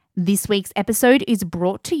This week's episode is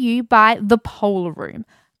brought to you by The Polar Room.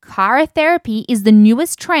 Cryotherapy is the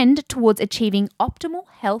newest trend towards achieving optimal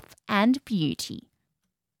health and beauty.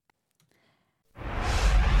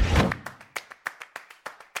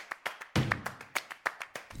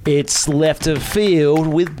 It's Left of Field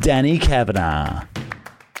with Danny Kavanagh.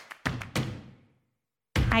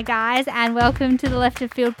 Hi guys, and welcome to the Left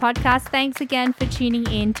of Field podcast. Thanks again for tuning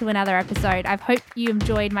in to another episode. I hope you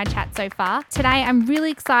enjoyed my chat so far. Today I'm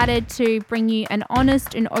really excited to bring you an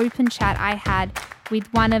honest and open chat I had with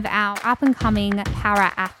one of our up-and-coming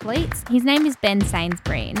para athletes. His name is Ben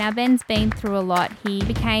Sainsbury. Now, Ben's been through a lot. He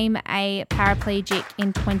became a paraplegic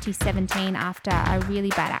in 2017 after a really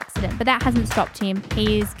bad accident, but that hasn't stopped him.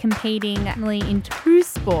 He is competing in two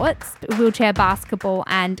sports, wheelchair basketball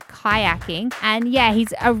and kayaking. And yeah,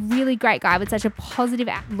 he's a really great guy with such a positive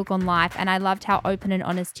outlook on life, and I loved how open and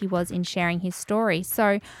honest he was in sharing his story.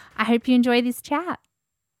 So I hope you enjoy this chat.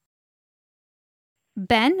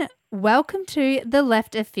 Ben, welcome to the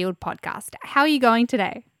Left of Field podcast. How are you going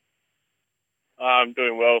today? I'm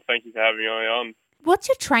doing well. Thank you for having me on. What's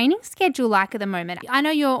your training schedule like at the moment? I know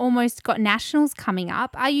you're almost got nationals coming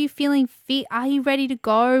up. Are you feeling fit? Are you ready to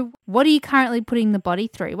go? What are you currently putting the body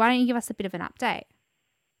through? Why don't you give us a bit of an update?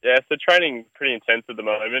 Yeah, so training pretty intense at the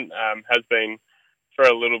moment. Has been for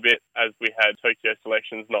a little bit as we had Tokyo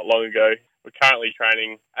selections not long ago. We're currently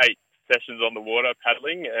training 8 sessions on the water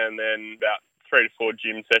paddling and then about 3 to 4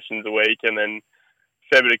 gym sessions a week, and then a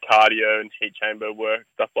fair bit of cardio and heat chamber work,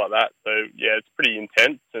 stuff like that. So yeah, it's pretty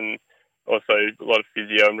intense, and also a lot of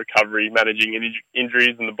physio and recovery, managing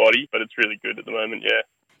injuries in the body, but it's really good at the moment, yeah.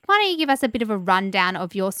 Why don't you give us a bit of a rundown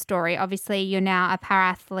of your story? Obviously, you're now a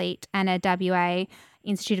para-athlete and a WA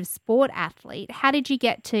Institute of Sport athlete. How did you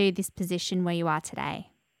get to this position where you are today?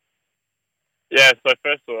 Yeah, so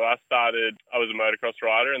first of all, I was a motocross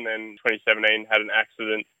rider, and then 2017 had an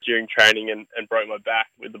accident during training and broke my back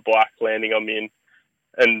with the bike landing on me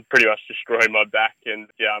and pretty much destroyed my back. And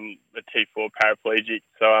yeah, I'm a T4 paraplegic.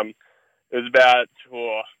 So it was about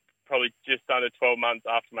probably just under 12 months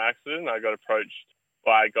after my accident, I got approached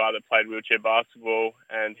by a guy that played wheelchair basketball,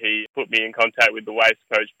 and he put me in contact with the waist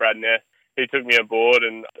coach, Brad Ness. He took me aboard,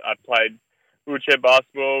 and I played wheelchair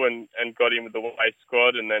basketball and got in with the waist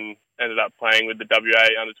squad, and then ended up playing with the WA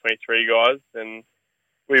under-23 guys. And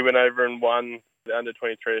we went over and won the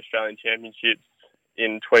under-23 Australian Championships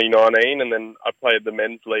in 2019, and then I played the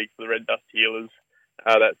men's league for the Red Dust Healers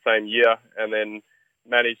that same year, and then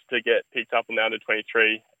managed to get picked up on the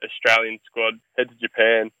under-23 Australian squad, head to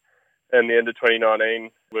Japan, and the end of 2019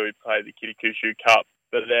 where we played the Kitakyushu Cup.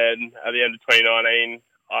 But then at the end of 2019,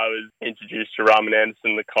 I was introduced to Raman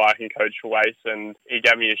Anderson, the kayaking coach for WACE, and he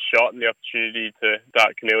gave me a shot and the opportunity to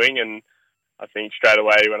start canoeing. And I think straight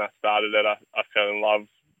away when I started it, I fell in love.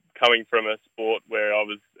 Coming from a sport where I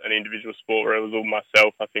was an individual sport where it was all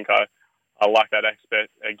myself, I think I like that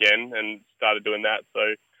aspect again and started doing that.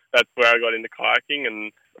 So that's where I got into kayaking,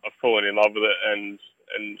 and I've fallen in love with it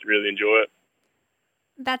and really enjoy it.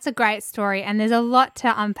 That's a great story, and there's a lot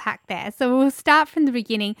to unpack there. So we'll start from the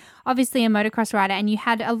beginning. Obviously a motocross rider, and you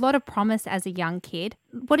had a lot of promise as a young kid.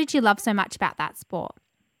 What did you love so much about that sport?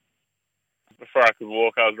 Before I could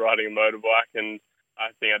walk, I was riding a motorbike, and I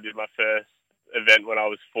think I did my first event when I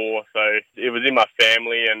was 4. So it was in my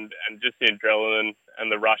family, and just the adrenaline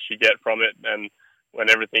and the rush you get from it. And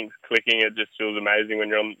when everything's clicking, it just feels amazing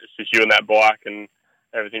when it's just you and that bike, and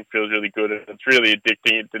everything feels really good, and it's really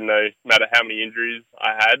addicting. It didn't matter how many injuries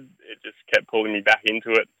I had, it just kept pulling me back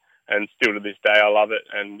into it, and still to this day I love it.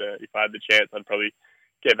 And if I had the chance, I'd probably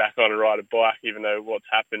get back on and ride a bike, even though what's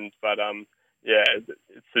happened. But yeah,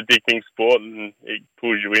 it's an addicting sport, and it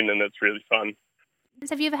pulls you in, and it's really fun.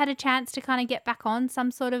 Have you ever had a chance to kind of get back on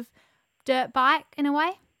some sort of dirt bike in a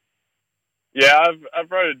way? Yeah,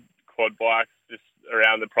 I've rode quad bikes just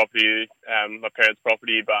around the property, my parents'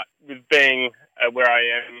 property, but with being where I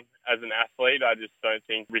am as an athlete, I just don't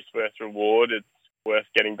think risk versus reward. It's worth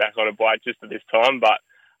getting back on a bike just at this time, but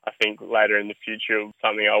I think later in the future,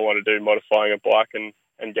 something I want to do, modifying a bike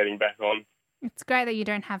and getting back on. It's great that you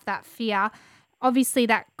don't have that fear. Obviously,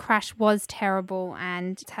 that crash was terrible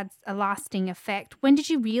and it had a lasting effect. When did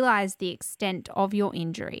you realise the extent of your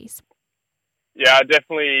injuries? Yeah,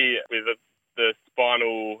 definitely with the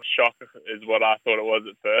spinal shock is what I thought it was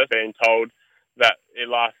at first, being told that it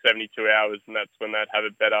lasts 72 hours, and that's when they'd have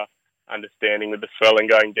a better understanding with the swelling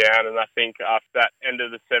going down. And I think after that end of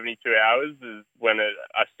the 72 hours is when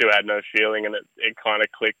I still had no feeling, and it kind of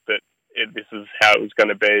clicked that this is how it was going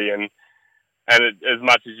to be. And as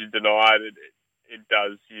much as you deny it, it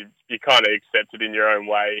does. You kind of accept it in your own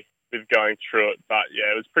way with going through it. But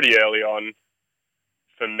yeah, it was pretty early on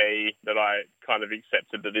for me that I kind of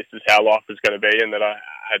accepted that this is how life was going to be, and that I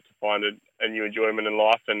had to find a new enjoyment in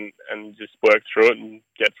life and just work through it and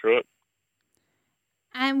get through it.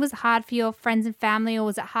 And was it hard for your friends and family, or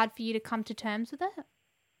was it hard for you to come to terms with it?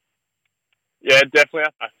 Yeah,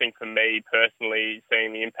 definitely. I think for me personally,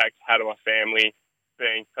 seeing the impact it had on my family,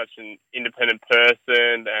 being such an independent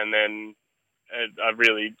person, and then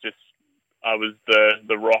I was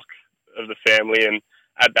the rock of the family, and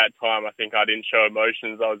at that time I think I didn't show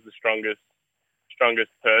emotions. I was the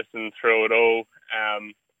strongest person through it all,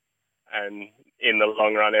 and in the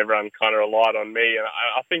long run everyone kind of relied on me, and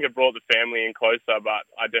I think it brought the family in closer, but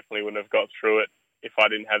I definitely wouldn't have got through it if I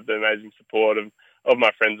didn't have the amazing support of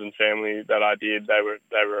my friends and family that I did. They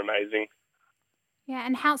were amazing. Yeah,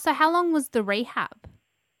 and how long was the rehab?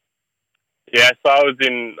 Yeah, so I was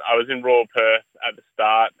in Royal Perth at the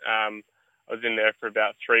start. I was in there for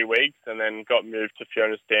about 3 weeks, and then got moved to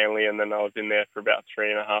Fiona Stanley, and then I was in there for about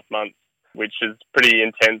 3.5 months, which is pretty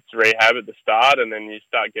intense rehab at the start, and then you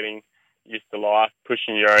start getting used to life,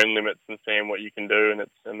 pushing your own limits and seeing what you can do,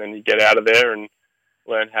 and then you get out of there and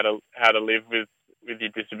learn how to live with your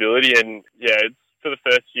disability. And yeah, it's for the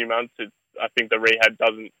first few months. I think the rehab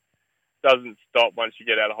doesn't stop once you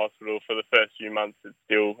get out of hospital. For the first few months, it's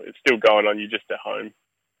still going on. You're just at home.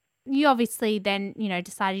 You obviously then,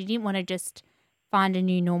 decided you didn't want to just find a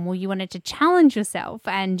new normal. You wanted to challenge yourself,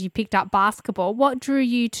 and you picked up basketball. What drew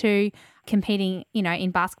you to competing,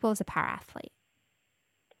 in basketball as a para-athlete?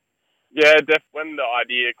 Yeah, when the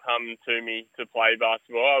idea came to me to play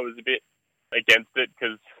basketball, I was a bit against it,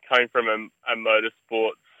 because coming from a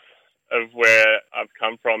motorsports of where I've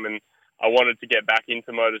come from, and I wanted to get back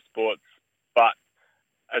into motorsports, but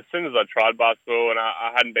as soon as I tried basketball, and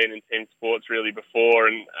I hadn't been in team sports really before,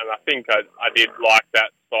 and I think I did like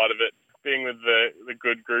that side of it. Being with the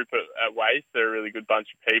good group at Waste, they're a really good bunch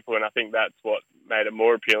of people, and I think that's what made it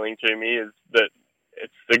more appealing to me, is that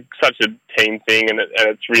it's such a team thing, and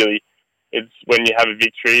it's when you have a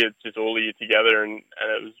victory, it's just all of you together, and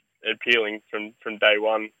it was appealing from day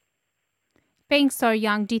one. Being so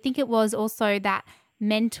young, do you think it was also that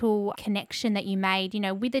mental connection that you made,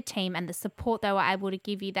 with the team, and the support they were able to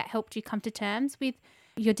give you, that helped you come to terms with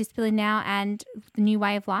your disability now and the new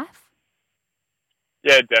way of life?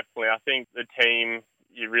 Yeah, definitely. I think the team,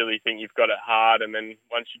 you really think you've got it hard, and then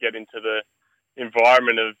once you get into the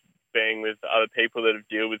environment of being with other people that have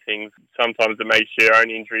dealt with things, sometimes it makes your own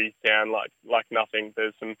injuries sound like nothing.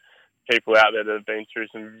 There's some people out there that have been through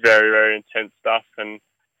some very, very intense stuff, and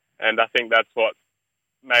I think that's what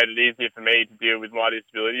made it easier for me to deal with my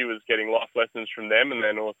disability, was getting life lessons from them, and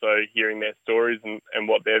then also hearing their stories and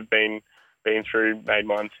what they've been through made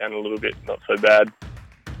mine sound a little bit not so bad.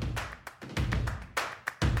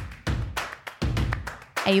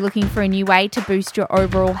 Are you looking for a new way to boost your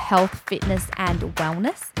overall health, fitness and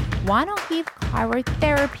wellness? Why not give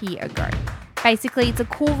cryotherapy a go? Basically, it's a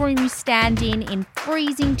cool room you stand in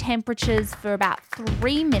freezing temperatures for about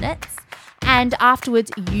 3 minutes, and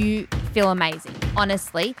afterwards you feel amazing.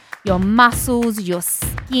 Honestly, your muscles, your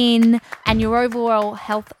skin and your overall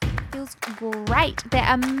health feels great. There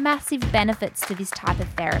are massive benefits to this type of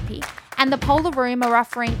therapy, and the Polar Room are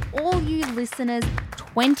offering all you listeners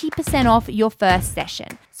 20% off your first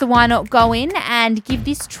session. So why not go in and give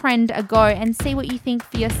this trend a go and see what you think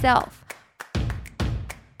for yourself.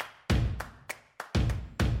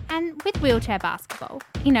 And with wheelchair basketball,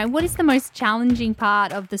 what is the most challenging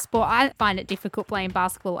part of the sport? I find it difficult playing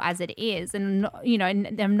basketball as it is, and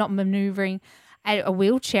I'm not maneuvering a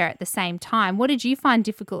wheelchair at the same time. What did you find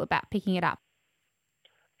difficult about picking it up?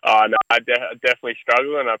 Oh, no, I definitely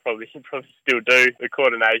struggle, and I probably still do. The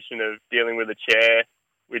coordination of dealing with a chair,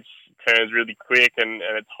 which turns really quick, and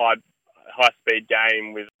it's high speed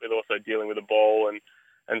game with also dealing with a ball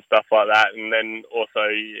and stuff like that. And then also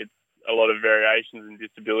it's a lot of variations in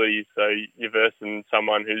disabilities. So you're versing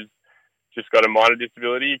someone who's just got a minor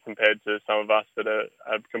disability compared to some of us that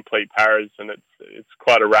are complete paras, and it's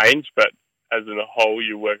quite a range, but as a whole,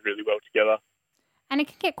 you work really well together. And it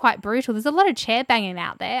can get quite brutal. There's a lot of chair banging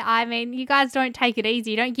out there. I mean, you guys don't take it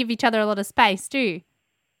easy. You don't give each other a lot of space, do you?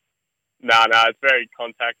 No, it's very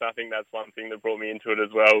contact. I think that's one thing that brought me into it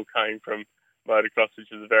as well, coming from motocross,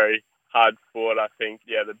 which is a very hard sport. I think,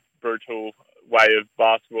 the brutal way of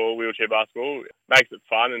basketball, wheelchair basketball, makes it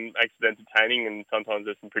fun and makes it entertaining, and sometimes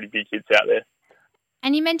there's some pretty big hits out there.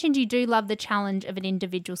 And you mentioned you do love the challenge of an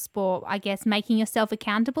individual sport, I guess, making yourself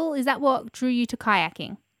accountable. Is that what drew you to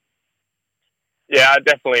kayaking? Yeah,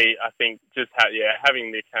 definitely. I think just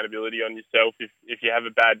having the accountability on yourself. If you have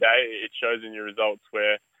a bad day, it shows in your results,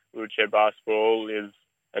 where wheelchair basketball is,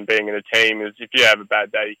 and being in a team is, if you have a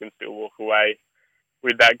bad day, you can still walk away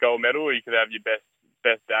with that gold medal, or you could have your best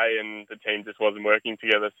best day and the team just wasn't working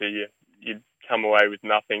together, so you'd come away with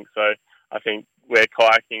nothing. So I think where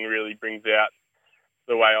kayaking really brings out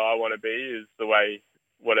the way I want to be is the way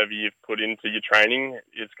whatever you've put into your training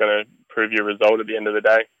is going to prove your result at the end of the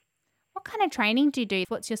day. What kind of training do you do?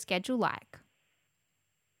 What's your schedule like?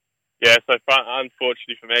 Yeah, so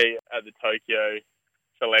unfortunately for me, at the Tokyo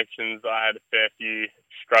selections, I had a fair few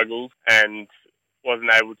struggles and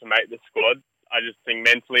wasn't able to make the squad. I just think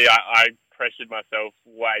mentally I pressured myself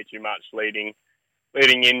way too much leading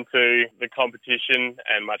into the competition,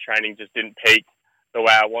 and my training just didn't peak the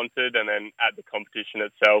way I wanted. And then at the competition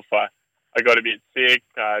itself, I got a bit sick.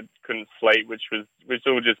 I couldn't sleep, which was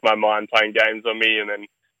all just my mind playing games on me. And then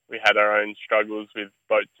we had our own struggles with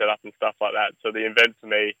boat setup and stuff like that. So the event for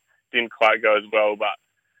me didn't quite go as well, but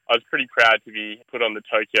I was pretty proud to be put on the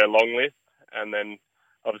Tokyo long list. And then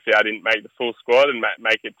obviously I didn't make the full squad and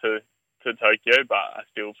make it to Tokyo, but I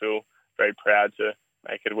still feel very proud to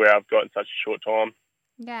make it where I've got in such a short time.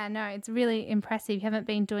 Yeah, no, it's really impressive. You haven't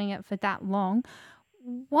been doing it for that long.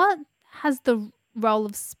 What has the role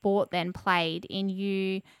of sport then played in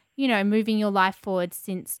you moving your life forward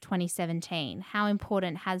since 2017? How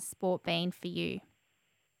important has sport been for you?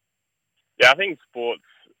 Yeah, I think sport's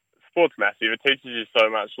massive. It teaches you so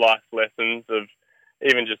much life lessons of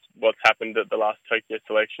even just what's happened at the last Tokyo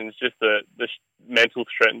selections, just the mental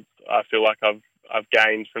strength I feel like I've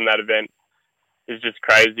gained from that event is just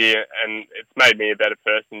crazy, and it's made me a better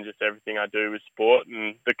person, just everything I do with sport,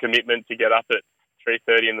 and the commitment to get up at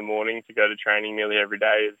 3:30 in the morning to go to training nearly every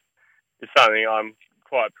day is something I'm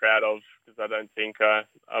quite proud of, because I don't think I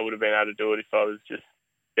would have been able to do it if I was just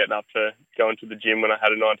getting up to going to the gym when I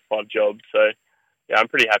had a 9-to-5 job. So yeah, I'm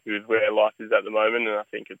pretty happy with where life is at the moment, and I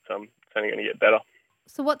think it's only going to get better.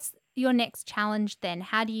 So what's your next challenge then?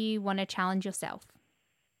 How do you want to challenge yourself?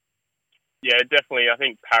 Yeah, definitely. I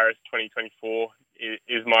think Paris 2024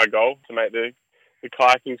 is my goal, to make the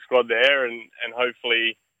kayaking squad there, and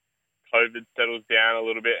hopefully COVID settles down a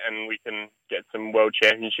little bit and we can get some world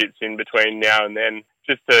championships in between now and then.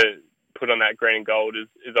 Just to put on that green and gold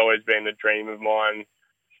has always been a dream of mine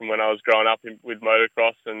from when I was growing up with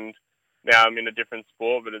motocross, and now I'm in a different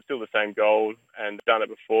sport, but it's still the same goal, and I've done it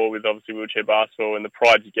before with obviously wheelchair basketball, and the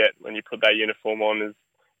pride you get when you put that uniform on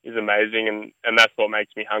is amazing, and that's what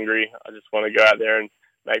makes me hungry. I just want to go out there and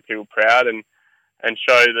make people proud and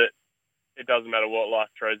show that it doesn't matter what life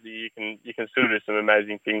throws at you, you can still do some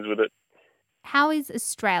amazing things with it. How is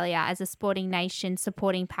Australia as a sporting nation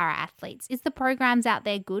supporting para-athletes? Is the programs out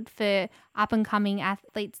there good for up-and-coming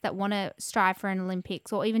athletes that want to strive for an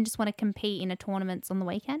Olympics or even just want to compete in a tournaments on the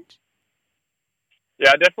weekend?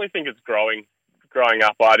 Yeah, I definitely think it's growing. Growing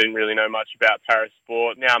up, I didn't really know much about para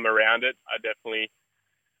sport. Now I'm around it. I definitely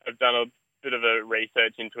have done a bit of a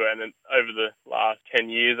research into it, and over the last 10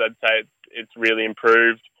 years, I'd say it's really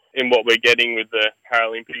improved in what we're getting with the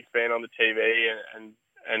Paralympics being on the TV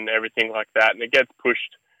and everything like that. And it gets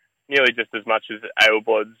pushed nearly just as much as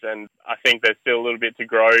AWBODs, and I think there's still a little bit to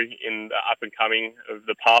grow in the up and coming of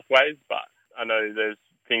the pathways, but I know there's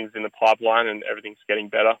things in the pipeline and everything's getting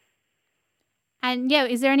better. And yeah,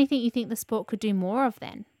 is there anything you think the sport could do more of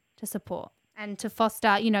then to support and to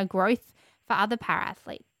foster, growth for other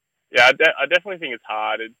para-athletes? Yeah, I definitely think it's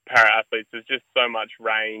hard. Para-athletes, there's just so much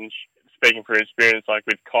range. Speaking from experience, like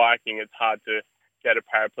with kayaking, it's hard to get a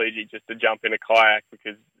paraplegic just to jump in a kayak,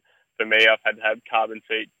 because for me, I've had to have carbon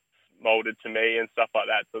seats molded to me and stuff like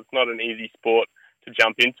that. So it's not an easy sport to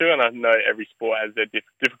jump into, and I know every sport has their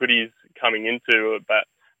difficulties coming into it, but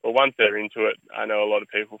once they're into it, I know a lot of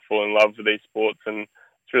people fall in love with these sports, and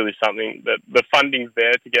it's really something that the funding's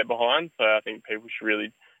there to get behind. So I think people should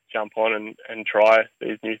really jump on and try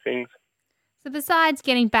these new things. So besides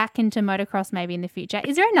getting back into motocross maybe in the future,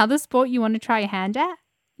 is there another sport you want to try your hand at?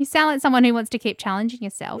 You sound like someone who wants to keep challenging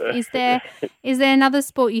yourself. Is there another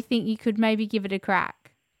sport you think you could maybe give it a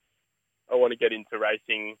crack? I want to get into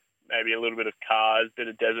racing, maybe a little bit of cars, a bit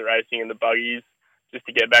of desert racing and the buggies, just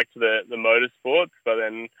to get back to the motorsports. But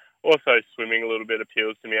then also swimming a little bit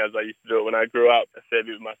appeals to me, as I used to do it when I grew up, a fair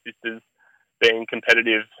bit with my sisters being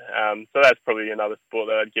competitive. So that's probably another sport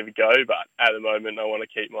that I'd give a go. But at the moment, I want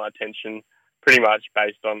to keep my attention pretty much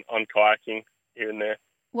based on kayaking here and there.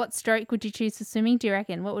 What stroke would you choose for swimming, do you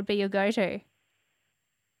reckon? What would be your go-to?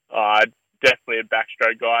 Definitely a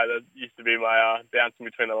backstroke guy. That used to be my bouncing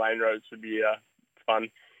between the lane ropes would be fun.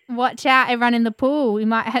 Watch out, everyone in the pool. We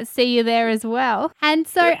might see you there as well. And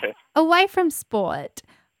so away from sport,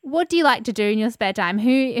 what do you like to do in your spare time?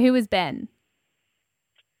 Who is Ben?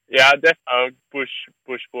 Yeah, I'm a bush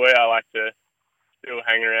boy. I like to still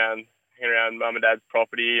hang around mum and dad's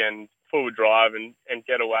property and full drive and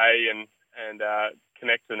get away and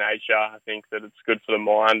connect to nature. I think that it's good for the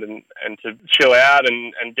mind and to chill out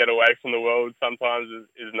and get away from the world sometimes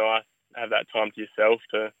is nice. Have that time to yourself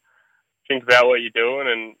to think about what you're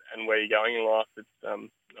doing and where you're going in life. It's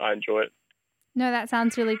I enjoy it. No, that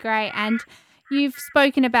sounds really great. And you've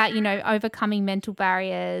spoken about, overcoming mental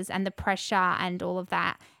barriers and the pressure and all of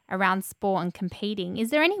that around sport and competing. Is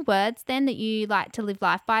there any words then that you like to live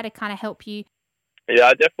life by to kind of help you?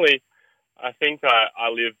 Yeah, I think I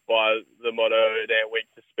live by the motto, "Dare weak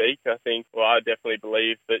to speak." I definitely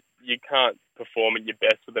believe that you can't perform at your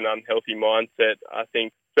best with an unhealthy mindset. I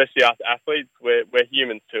think, especially us athletes, we're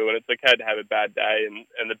humans too, and it's okay to have a bad day, and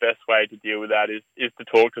the best way to deal with that is to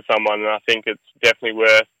talk to someone. And I think it's definitely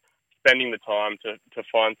worth spending the time to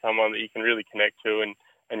find someone that you can really connect to and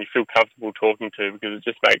you feel comfortable talking to, because it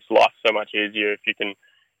just makes life so much easier if you can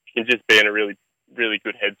just be in a really, really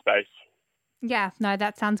good headspace. Yeah, no,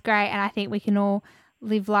 that sounds great. And I think we can all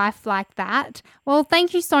live life like that. Well,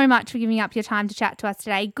 thank you so much for giving up your time to chat to us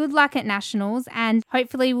today. Good luck at Nationals, and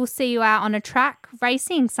hopefully we'll see you out on a track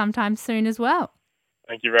racing sometime soon as well.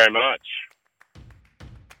 Thank you very much.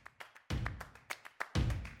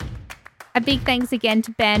 A big thanks again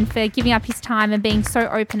to Ben for giving up his time and being so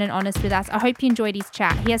open and honest with us. I hope you enjoyed his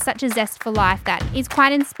chat. He has such a zest for life that is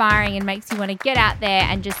quite inspiring and makes you want to get out there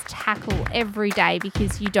and just tackle every day,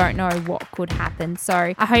 because you don't know what could happen.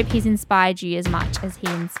 So I hope he's inspired you as much as he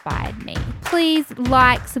inspired me. Please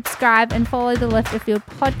like, subscribe and follow the Left of Field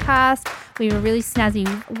podcast. We have a really snazzy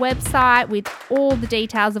website with all the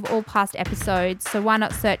details of all past episodes. So why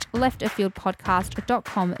not search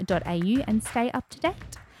leftofieldpodcast.com.au and stay up to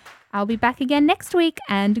date. I'll be back again next week,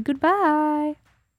 and goodbye.